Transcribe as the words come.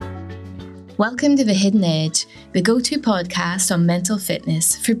Welcome to The Hidden Edge, the go-to podcast on mental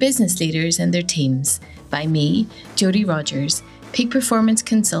fitness for business leaders and their teams, by me, Jodie Rogers, peak performance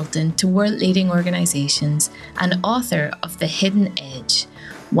consultant to world-leading organisations and author of The Hidden Edge,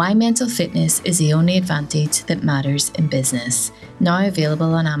 Why Mental Fitness is the Only Advantage That Matters in Business, now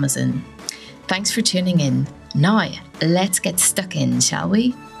available on Amazon. Thanks for tuning in. Now, let's get stuck in, shall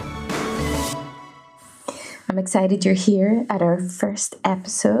we? I'm excited you're here at our first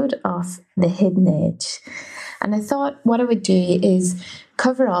episode of The Hidden Edge. And I thought what I would do is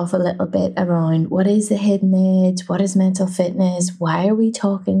cover off a little bit around what is the hidden edge, what is mental fitness, why are we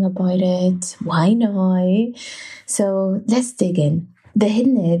talking about it, why now? So let's dig in. The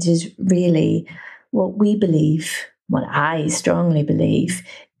hidden edge is really what we believe, what I strongly believe,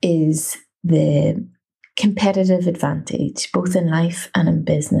 is the competitive advantage, both in life and in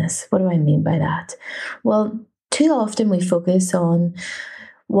business. What do I mean by that? Well, too often we focus on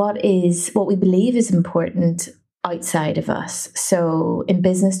what we believe is important outside of us. So in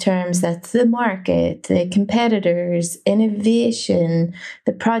business terms, that's the market, the competitors, innovation,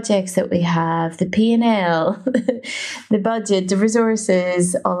 the projects that we have, the P&L, the budget, the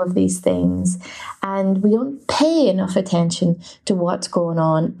resources, all of these things. And we don't pay enough attention to what's going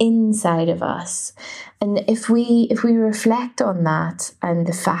on inside of us. And if we reflect on that and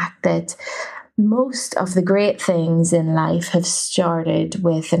the fact that most of the great things in life have started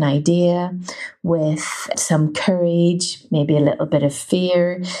with an idea, with some courage, maybe a little bit of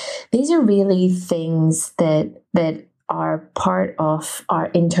fear. These are really things that are part of our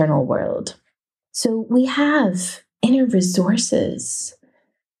internal world. So we have inner resources,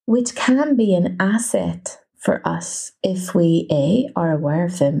 which can be an asset for us if we A, are aware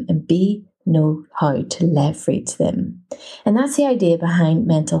of them, and B, know how to leverage them. And that's the idea behind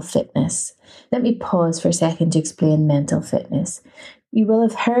mental fitness. Let me pause for a second to explain mental fitness. You will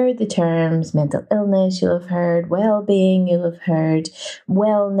have heard the terms mental illness, you'll have heard well-being, you'll have heard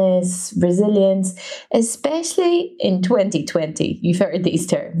wellness, resilience, especially in 2020. You've heard these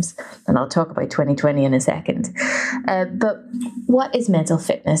terms, and I'll talk about 2020 in a second. But what is mental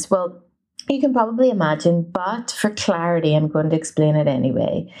fitness? Well, you can probably imagine, but for clarity, I'm going to explain it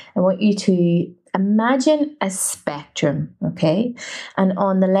anyway. I want you to imagine a spectrum, okay? And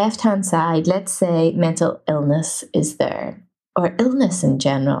on the left-hand side, let's say mental illness is there, or illness in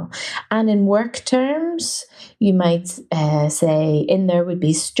general. And in work terms, you might say in there would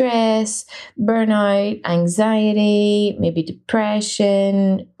be stress, burnout, anxiety, maybe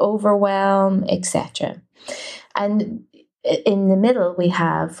depression, overwhelm, etc. And in the middle, we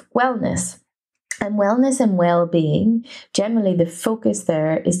have wellness. And wellness and well-being, generally the focus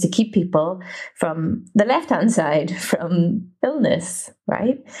there is to keep people from the left-hand side, from illness,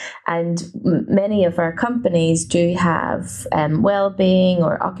 right? And many of our companies do have well-being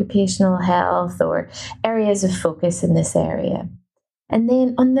or occupational health or areas of focus in this area. And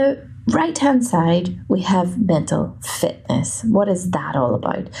then on the right-hand side, we have mental fitness. What is that all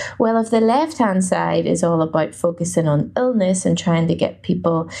about? Well, if the left-hand side is all about focusing on illness and trying to get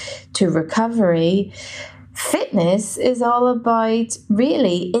people to recovery, fitness is all about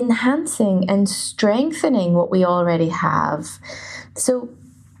really enhancing and strengthening what we already have. So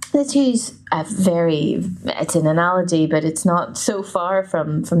let's use it's an analogy, but it's not so far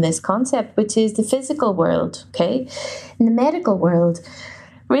from this concept, which is the physical world, okay? In the medical world,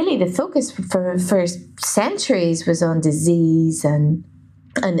 really the focus for centuries was on disease and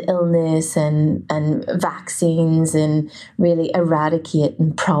illness and vaccines and really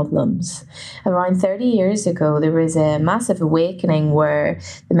eradicating problems. Around 30 years ago, there was a massive awakening where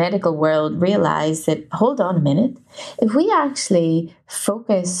the medical world realized that, hold on a minute, if we actually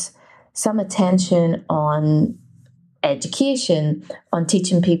focus some attention on education, on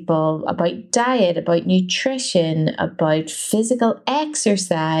teaching people about diet, about nutrition, about physical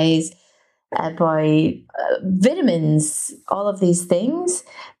exercise, about vitamins, all of these things,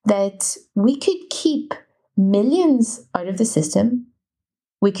 that we could keep millions out of the system.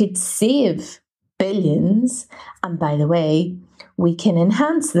 We could save billions. And by the way, we can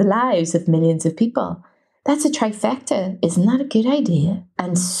enhance the lives of millions of people. That's a trifecta. Isn't that a good idea?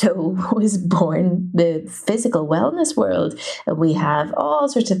 And so was born the physical wellness world. We have all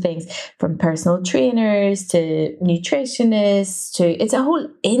sorts of things from personal trainers to nutritionists it's a whole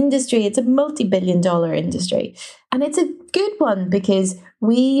industry. It's a multi-billion-dollar industry. And it's a good one because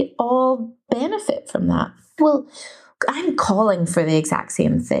we all benefit from that. Well, I'm calling for the exact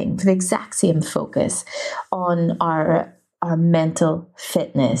same thing, for the exact same focus on our mental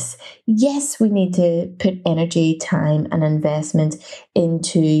fitness. Yes, we need to put energy, time, and investment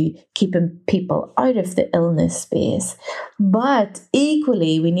into keeping people out of the illness space. But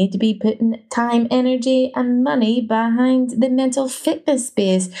equally, we need to be putting time, energy, and money behind the mental fitness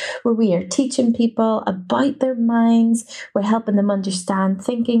space, where we are teaching people about their minds. We're helping them understand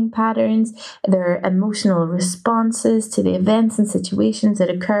thinking patterns, their emotional responses to the events and situations that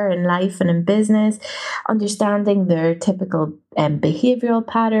occur in life and in business, understanding their typical behavioral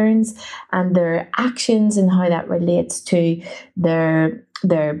patterns and their actions and how that relates to their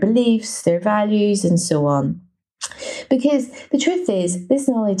beliefs, their values, and so on. Because the truth is, this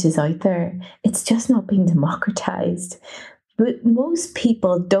knowledge is out there. It's just not being democratized. But most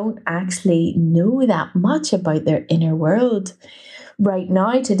people don't actually know that much about their inner world. Right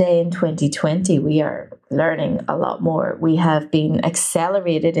now, today in 2020, we are learning a lot more. We have been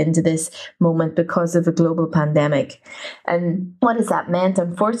accelerated into this moment because of a global pandemic. And what has that meant,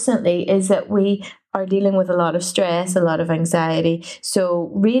 unfortunately, is that we are dealing with a lot of stress, a lot of anxiety.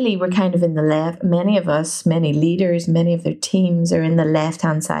 So really, we're kind of in the left, many of us, many leaders, many of their teams are in the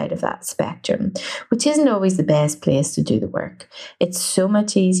left-hand side of that spectrum, which isn't always the best place to do the work. It's so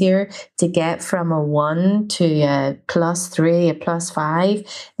much easier to get from a 1 to a +3, a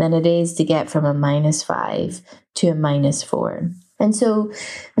 +5, than it is to get from a -5 to a -4. And so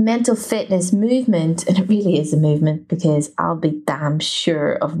the mental fitness movement, and it really is a movement because I'll be damn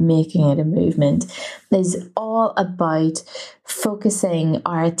sure of making it a movement, is all about focusing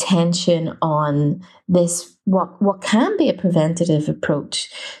our attention on this, what can be a preventative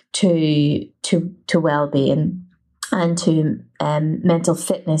approach to well-being, and to mental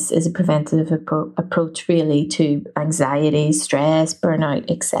fitness is a preventative approach really to anxiety, stress, burnout,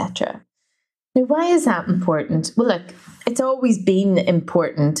 etc. Now, why is that important? Well, look, it's always been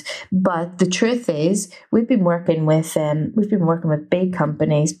important, but the truth is, we've been working with big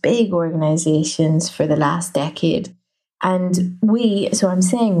companies, big organizations for the last decade, and I'm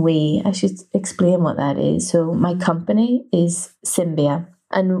saying I should explain what that is. So, my company is Symbia.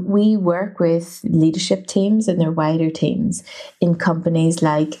 And we work with leadership teams and their wider teams in companies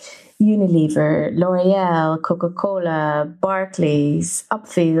like Unilever, L'Oreal, Coca-Cola, Barclays,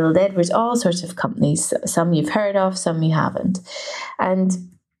 Upfield, Edwards, all sorts of companies. Some you've heard of, some you haven't. And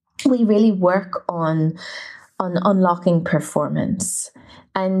we really work on unlocking performance.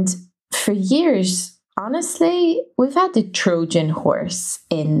 And for years, honestly, we've had the Trojan horse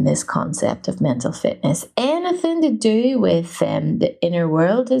in this concept of mental fitness. Anything to do with the inner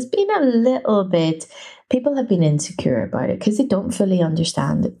world has been a little bit, people have been insecure about it because they don't fully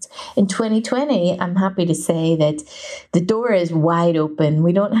understand it. In 2020, I'm happy to say that the door is wide open.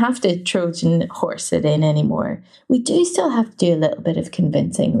 We don't have to Trojan horse it in anymore. We do still have to do a little bit of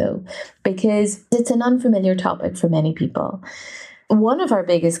convincing though, because it's an unfamiliar topic for many people. One of our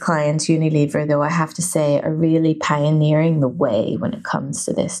biggest clients, Unilever, though, I have to say, are really pioneering the way when it comes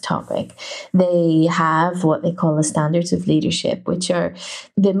to this topic. They have what they call the standards of leadership, which are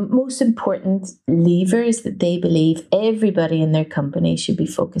the most important levers that they believe everybody in their company should be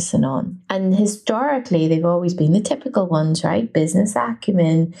focusing on. And historically, they've always been the typical ones, right? Business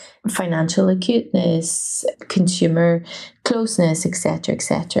acumen, financial acuteness, consumer closeness, etc.,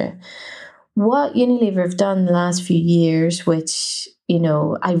 etc. What Unilever have done the last few years, which,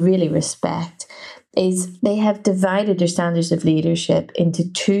 I really respect, is they have divided their standards of leadership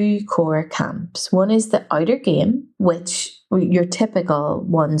into two core camps. One is the outer game, which your typical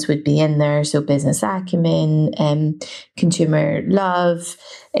ones would be in there. So business acumen, consumer love,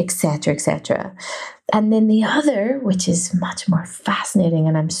 etc., etc. And then the other, which is much more fascinating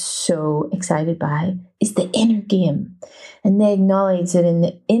and I'm so excited by, is the inner game. And they acknowledge that in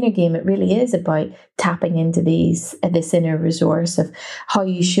the inner game, it really is about tapping into this inner resource of how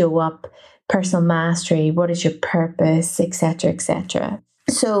you show up, personal mastery, what is your purpose, etc., etc.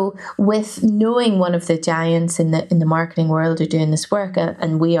 So with knowing one of the giants in the marketing world are doing this work,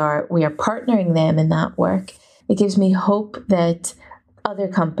 and we are partnering them in that work, it gives me hope that other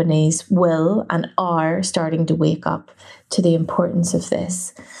companies will and are starting to wake up to the importance of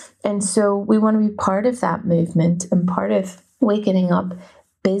this. And so we want to be part of that movement and part of wakening up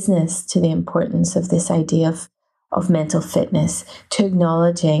business to the importance of this idea of mental fitness, to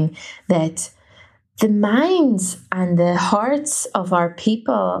acknowledging that the minds and the hearts of our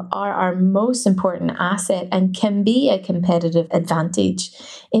people are our most important asset and can be a competitive advantage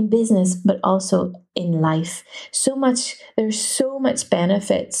in business, but also in life. There's so much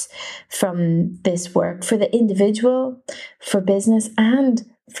benefits from this work for the individual, for business, and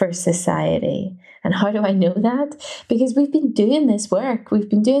for society. And how do I know that? Because we've been doing this work. We've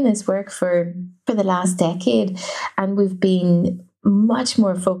been doing this work for the last decade, and we've been much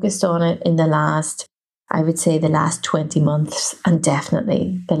more focused on it in the last, I would say the last 20 months and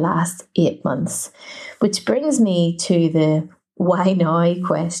definitely the last 8 months. Which brings me to the why now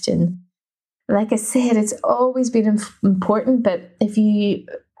question. Like I said, it's always been important, but if you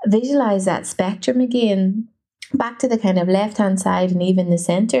visualize that spectrum again, back to the kind of left hand side and even the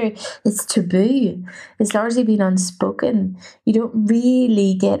center, it's taboo. It's largely been unspoken. You don't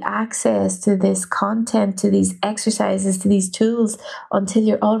really get access to this content, to these exercises, to these tools until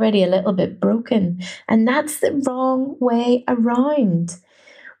you're already a little bit broken. And that's the wrong way around.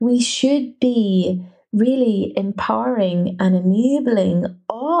 We should be really empowering and enabling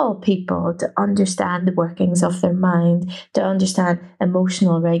all people to understand the workings of their mind, to understand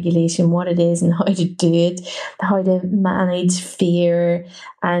emotional regulation, what it is and how to do it, how to manage fear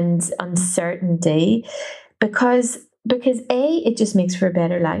and uncertainty. Because A, it just makes for a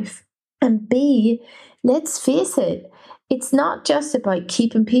better life. And B, let's face it, it's not just about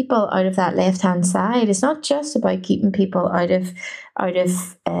keeping people out of that left-hand side. It's not just about keeping people out of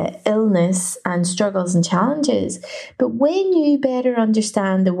illness and struggles and challenges. But when you better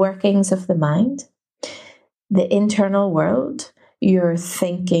understand the workings of the mind, the internal world, your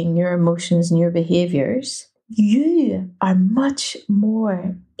thinking, your emotions, and your behaviors, you are much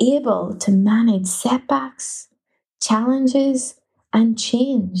more able to manage setbacks, challenges, and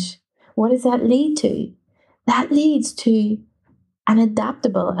change. What does that lead to? That leads to an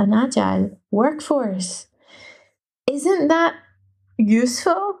adaptable and agile workforce. Isn't that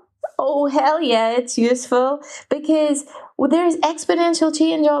useful? Oh, hell yeah, it's useful because there's exponential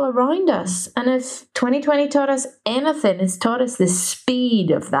change all around us. And if 2020 taught us anything, it's taught us the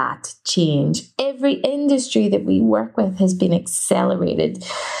speed of that change. Every industry that we work with has been accelerated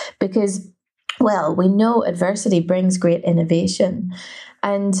because, well, we know adversity brings great innovation.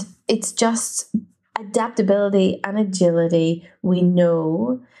 And it's just adaptability and agility, we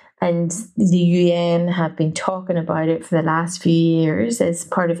know, and the UN have been talking about it for the last few years as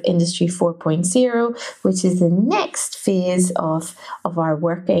part of Industry 4.0, which is the next phase of our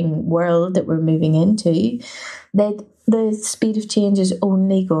working world that we're moving into, that the speed of change is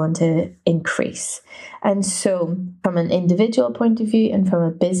only going to increase. And so from an individual point of view and from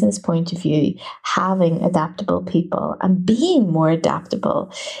a business point of view, having adaptable people and being more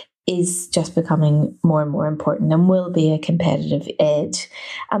adaptable is just becoming more and more important and will be a competitive edge.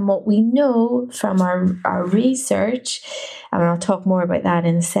 And what we know from our research, and I'll talk more about that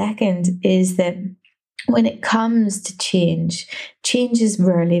in a second, is that when it comes to change is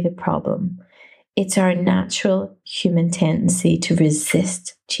rarely the problem. It's our natural human tendency to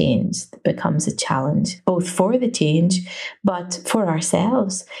resist change that becomes a challenge, both for the change, but for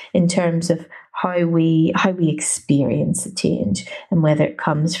ourselves in terms of how we experience the change, and whether it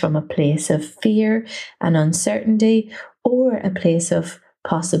comes from a place of fear and uncertainty or a place of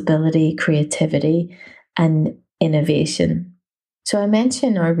possibility, creativity, and innovation. So I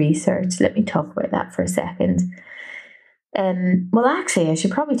mentioned our research. Let me talk about that for a second. Well, actually, I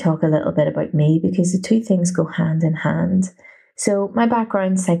should probably talk a little bit about me because the two things go hand in hand. So my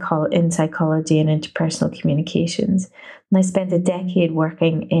background in psychology and interpersonal communications, and I spent a decade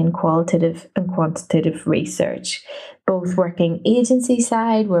working in qualitative and quantitative research, both working agency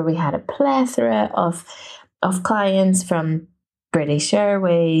side where we had a plethora of clients from British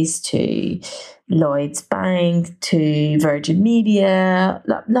Airways to Lloyds Bank to Virgin Media,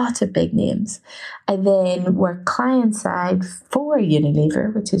 lots of big names. I then worked client side for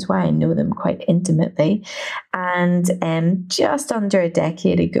Unilever, which is why I know them quite intimately. And just under a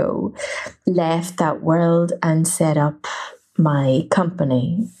decade ago, left that world and set up my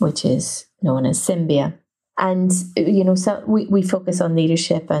company, which is known as Symbia. And, so we focus on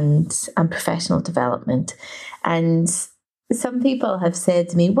leadership and professional development. And some people have said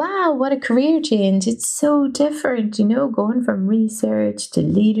to me, wow, what a career change. It's so different, going from research to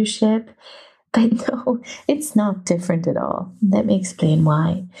leadership. But no, it's not different at all. Let me explain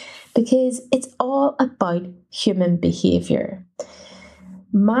why. Because it's all about human behavior.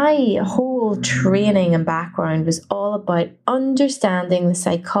 My whole training and background was all about understanding the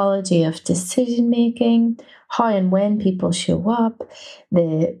psychology of decision making, how and when people show up,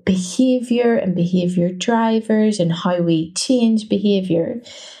 the behavior and behavior drivers, and how we change behavior.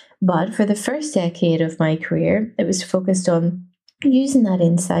 But for the first decade of my career, it was focused on using that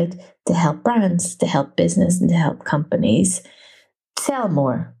insight to help brands, to help business, and to help companies sell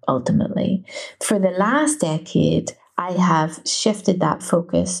more, ultimately. For the last decade, I have shifted that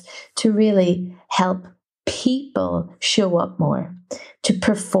focus to really help people show up more, to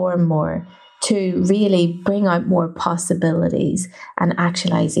perform more, to really bring out more possibilities and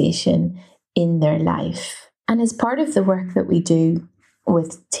actualization in their life. And as part of the work that we do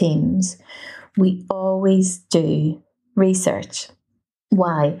with teams, We always do research.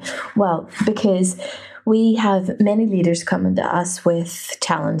 Why? Well, because we have many leaders coming to us with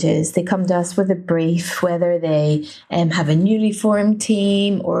challenges. They come to us with a brief, whether they have a newly formed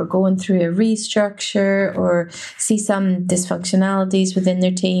team or going through a restructure or see some dysfunctionalities within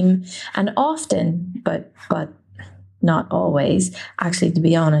their team. And often, but not always, actually, to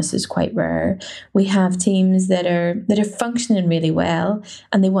be honest, is quite rare. We have teams that are functioning really well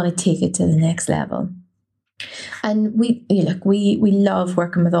and they want to take it to the next level. And we love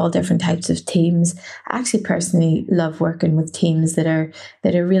working with all different types of teams. I actually personally love working with teams that are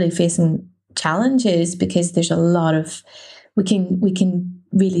really facing challenges, because there's a lot of we can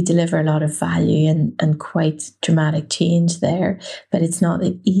really deliver a lot of value and quite dramatic change there. But it's not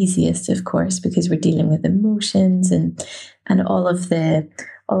the easiest, of course, because we're dealing with emotions and all of the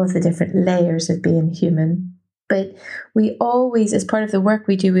different layers of being human. But we always, as part of the work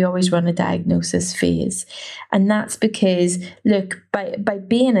we do, we always run a diagnosis phase. And that's because, look, by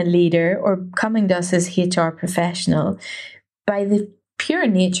being a leader or coming to us as HR professional, by the pure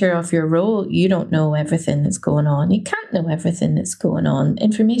nature of your role, you don't know everything that's going on. You can't know everything that's going on.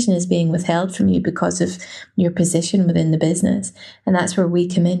 Information is being withheld from you because of your position within the business. And that's where we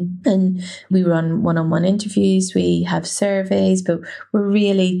come in. And we run one-on-one interviews, we have surveys, but we're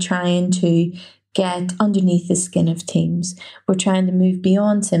really trying to get underneath the skin of teams. We're trying to move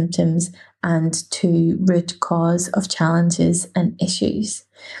beyond symptoms and to root cause of challenges and issues.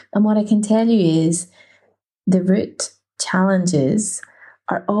 And what I can tell you is the root challenges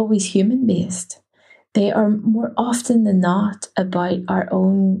are always human-based. They are more often than not about our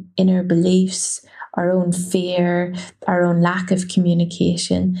own inner beliefs, our own fear, our own lack of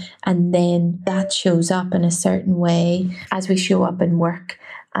communication. And then that shows up in a certain way as we show up in work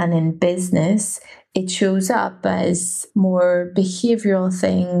and in business. It shows up as more behavioral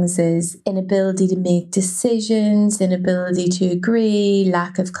things, as inability to make decisions, inability to agree,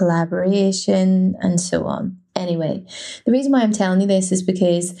 lack of collaboration, and so on. Anyway, the reason why I'm telling you this is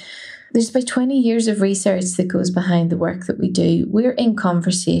because there's about 20 years of research that goes behind the work that we do. We're in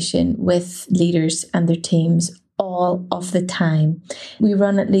conversation with leaders and their teams all of the time. We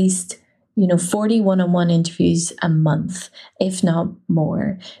run at least 40 one-on-one interviews a month, if not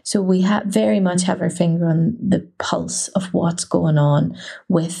more. So we very much have our finger on the pulse of what's going on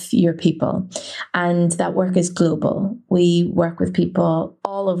with your people. And that work is global. We work with people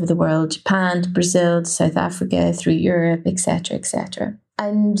all over the world, Japan, to Brazil, to South Africa, through Europe, etc., etc.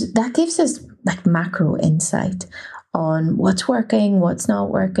 And that gives us like macro insight on what's working, what's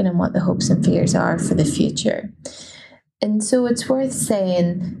not working, and what the hopes and fears are for the future. And so it's worth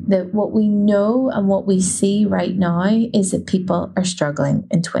saying that what we know and what we see right now is that people are struggling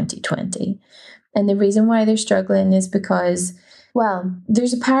in 2020. And the reason why they're struggling is because, well,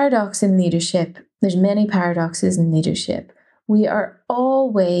 there's a paradox in leadership. There's many paradoxes in leadership. We are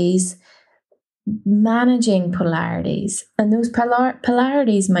always managing polarities. And those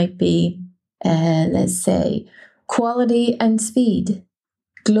polarities might be, let's say, quality and speed,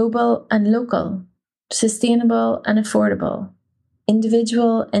 global and local, sustainable and affordable,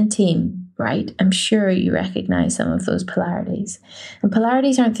 individual and team, right? I'm sure you recognize some of those polarities. And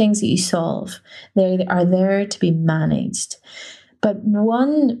polarities aren't things that you solve. They are there to be managed. But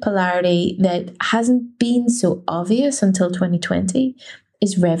one polarity that hasn't been so obvious until 2020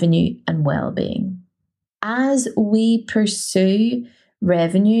 is revenue and well-being. As we pursue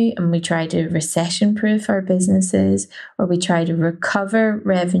revenue and we try to recession-proof our businesses, or we try to recover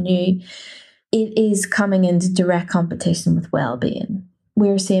revenue, it is coming into direct competition with well-being.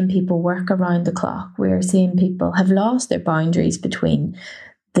 We're seeing people work around the clock. We're seeing people have lost their boundaries between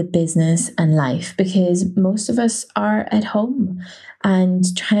the business and life, because most of us are at home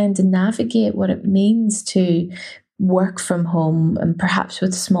and trying to navigate what it means to work from home, and perhaps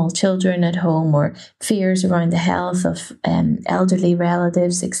with small children at home, or fears around the health of elderly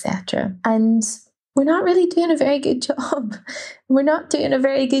relatives, etc. And we're not really doing a very good job. We're not doing a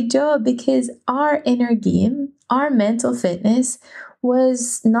very good job because our inner game, our mental fitness,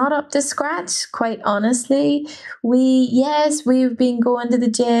 was not up to scratch, quite honestly. We've been going to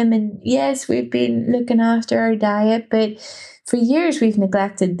the gym, and yes, we've been looking after our diet, but for years we've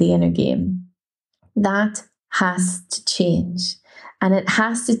neglected the inner game. That has to change. And it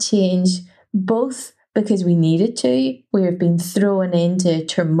has to change both because we needed to. We have been thrown into a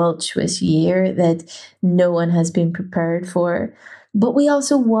tumultuous year that no one has been prepared for. But we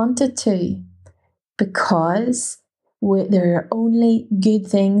also wanted to, because there are only good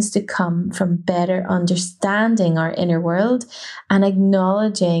things to come from better understanding our inner world and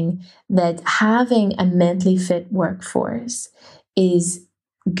acknowledging that having a mentally fit workforce is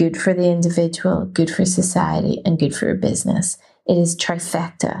good for the individual, good for society, and good for a business. It is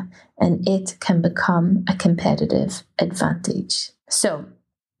trifecta, and it can become a competitive advantage. So,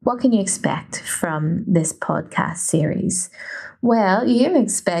 what can you expect from this podcast series? Well, you can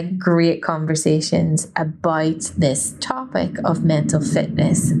expect great conversations about this topic of mental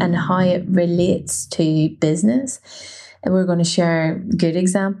fitness and how it relates to business. And we're going to share good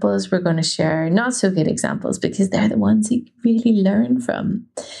examples. We're going to share not so good examples because they're the ones you really learn from.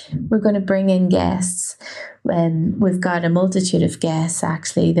 We're going to bring in guests. And we've got a multitude of guests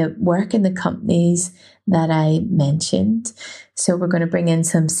actually that work in the companies that I mentioned. So we're going to bring in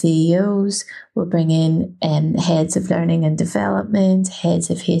some CEOs. We'll bring in heads of learning and development,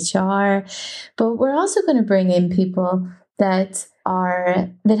 heads of HR. But we're also going to bring in people that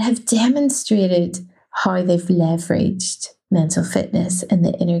have demonstrated how they've leveraged mental fitness in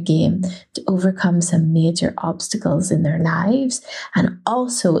the inner game to overcome some major obstacles in their lives and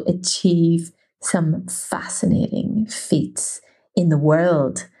also achieve some fascinating feats in the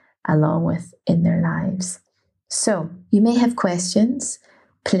world along with in their lives. So you may have questions.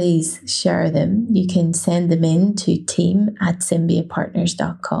 Please share them. You can send them in to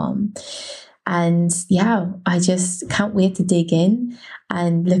team@symbiapartners.com. And yeah, I just can't wait to dig in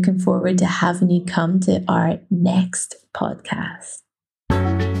and looking forward to having you come to our next podcast.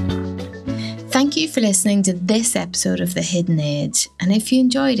 Thank you for listening to this episode of The Hidden Edge. And if you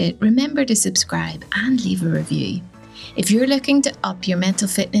enjoyed it, remember to subscribe and leave a review. If you're looking to up your mental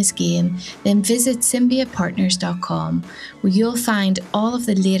fitness game, then visit symbiapartners.com, where you'll find all of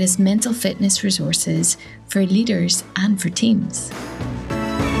the latest mental fitness resources for leaders and for teams.